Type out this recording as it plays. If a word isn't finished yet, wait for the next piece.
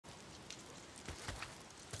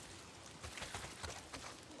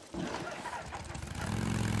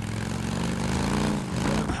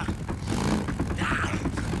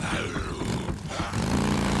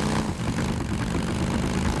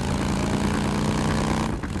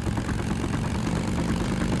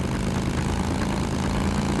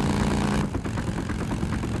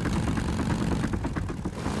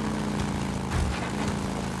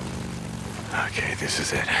this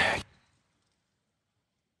is it.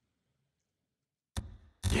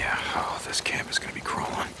 Yeah, oh, this camp is gonna be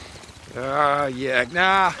crawling. Yeah,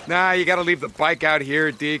 nah, you gotta leave the bike out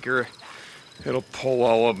here, Deke, or it'll pull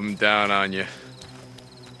all of them down on you.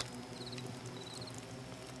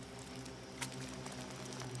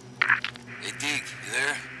 Hey, Deke, you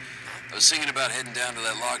there? I was thinking about heading down to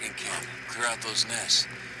that logging camp, clear out those nests.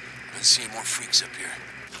 I've been seeing more freaks up here.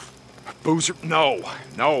 Boozer, no,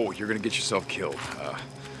 you're gonna get yourself killed.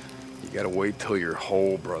 You gotta wait till you're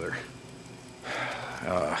whole, brother.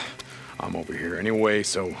 I'm over here anyway,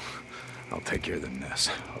 so I'll take care of the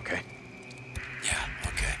nest, okay? Yeah,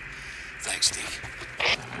 okay. Thanks, Deke.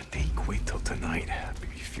 Deke, wait till tonight.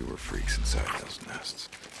 Maybe fewer freaks inside those nests.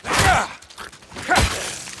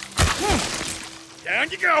 Down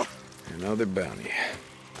you go! Another bounty.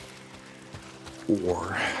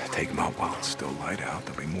 Or take them out while it's still light out.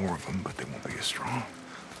 There'll be more of them, but they won't be as strong.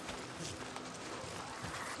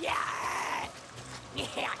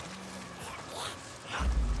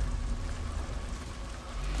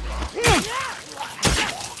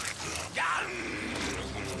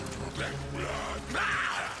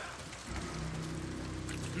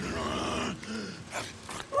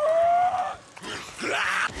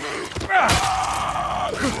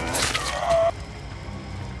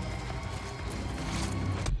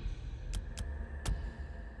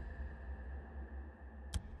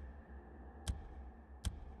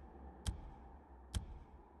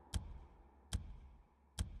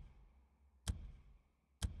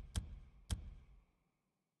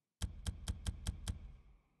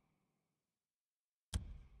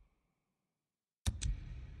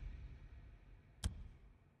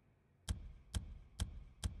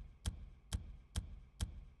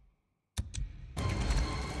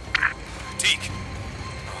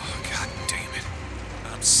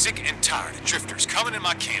 Sick and tired of drifters coming in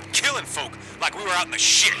my camp, killing folk like we were out in the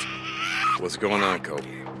shit. What's going on, Cope?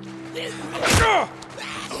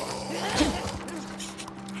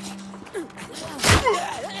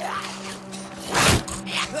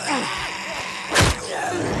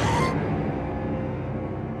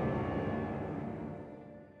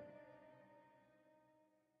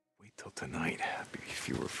 Wait till tonight. Be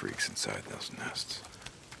fewer freaks inside those nests.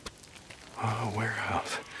 Oh,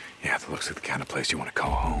 warehouse. Yeah, that looks like the kind of place you want to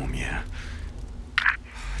call home, yeah.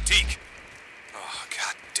 Deke. Oh,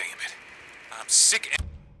 god damn it. I'm sick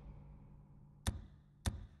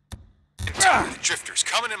and tired of drifters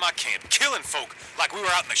coming in my camp, killing folk like we were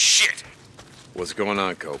out in the shit. What's going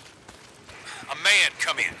on, Cope? A man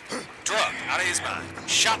come in, drugged out of his mind,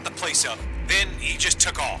 shot the place up, then he just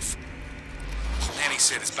took off. And he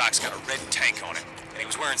said his bike's got a red tank on it, and he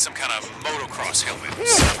was wearing some kind of motocross helmet.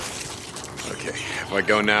 Okay, if I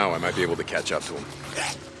go now, I might be able to catch up to him.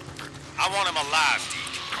 I want him alive,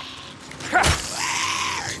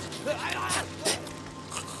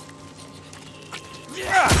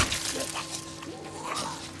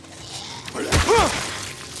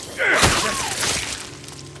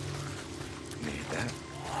 Need that.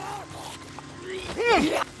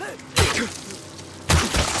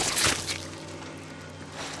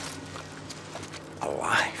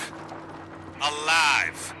 Alive.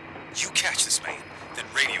 Alive. You catch this man, then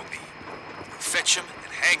radio me. We'll fetch him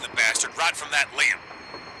and hang the bastard right from that limb.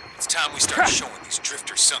 It's time we start showing these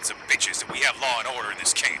drifter sons of bitches that we have law and order in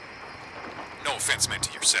this camp. No offense meant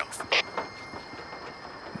to yourself.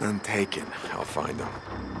 None taken. I'll find them.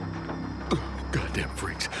 Oh, goddamn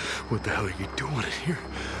freaks. What the hell are you doing in here?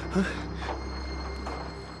 Huh?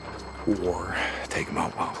 Or take them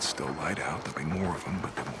out while it's still light out. There'll be more of them,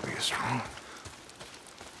 but they won't be as strong.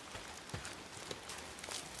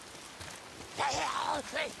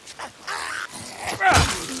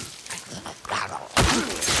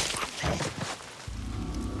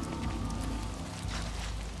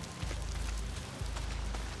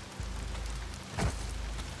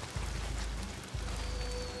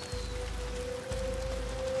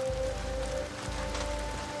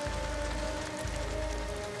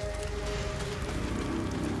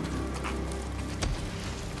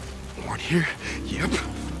 Warren here? Yep.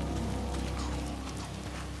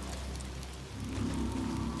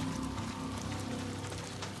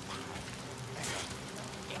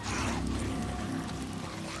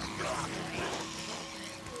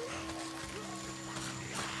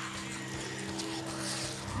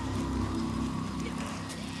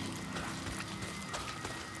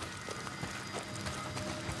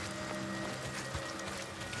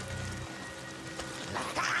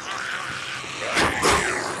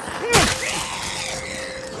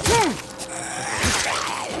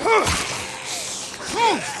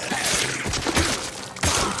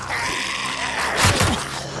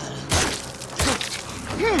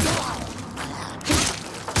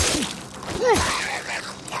 What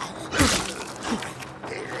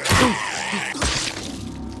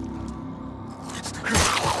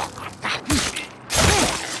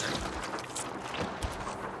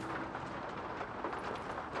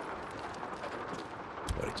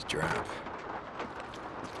did you drop?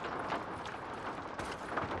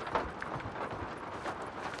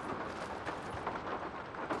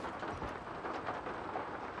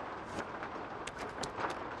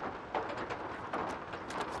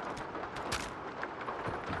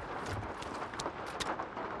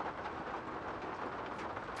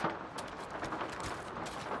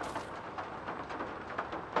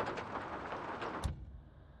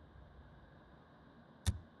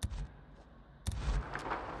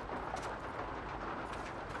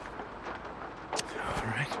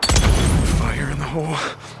 Fire in the hole.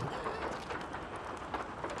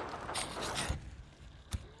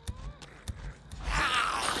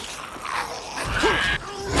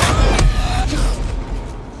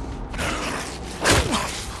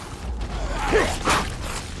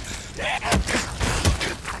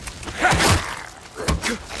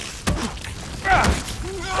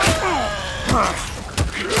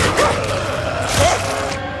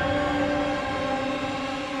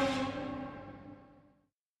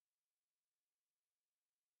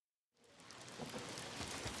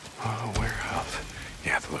 Oh, warehouse.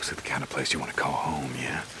 Yeah, that looks like the kind of place you want to call home,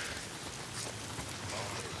 yeah.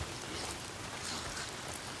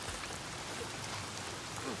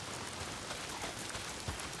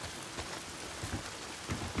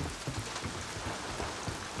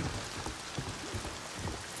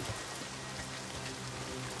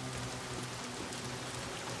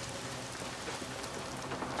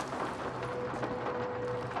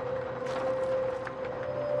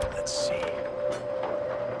 Let's see.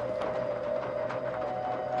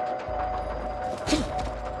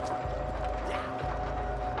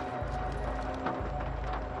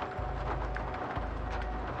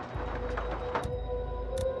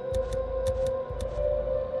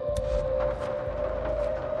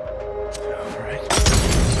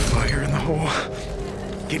 Fire in the hole.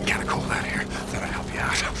 Getting kind of cold out here. Thought I'd help you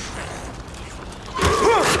out.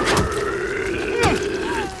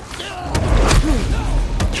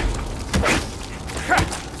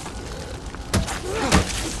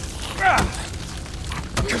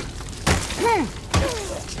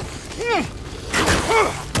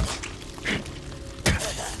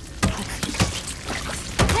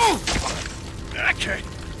 Okay.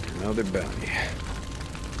 Another bounty.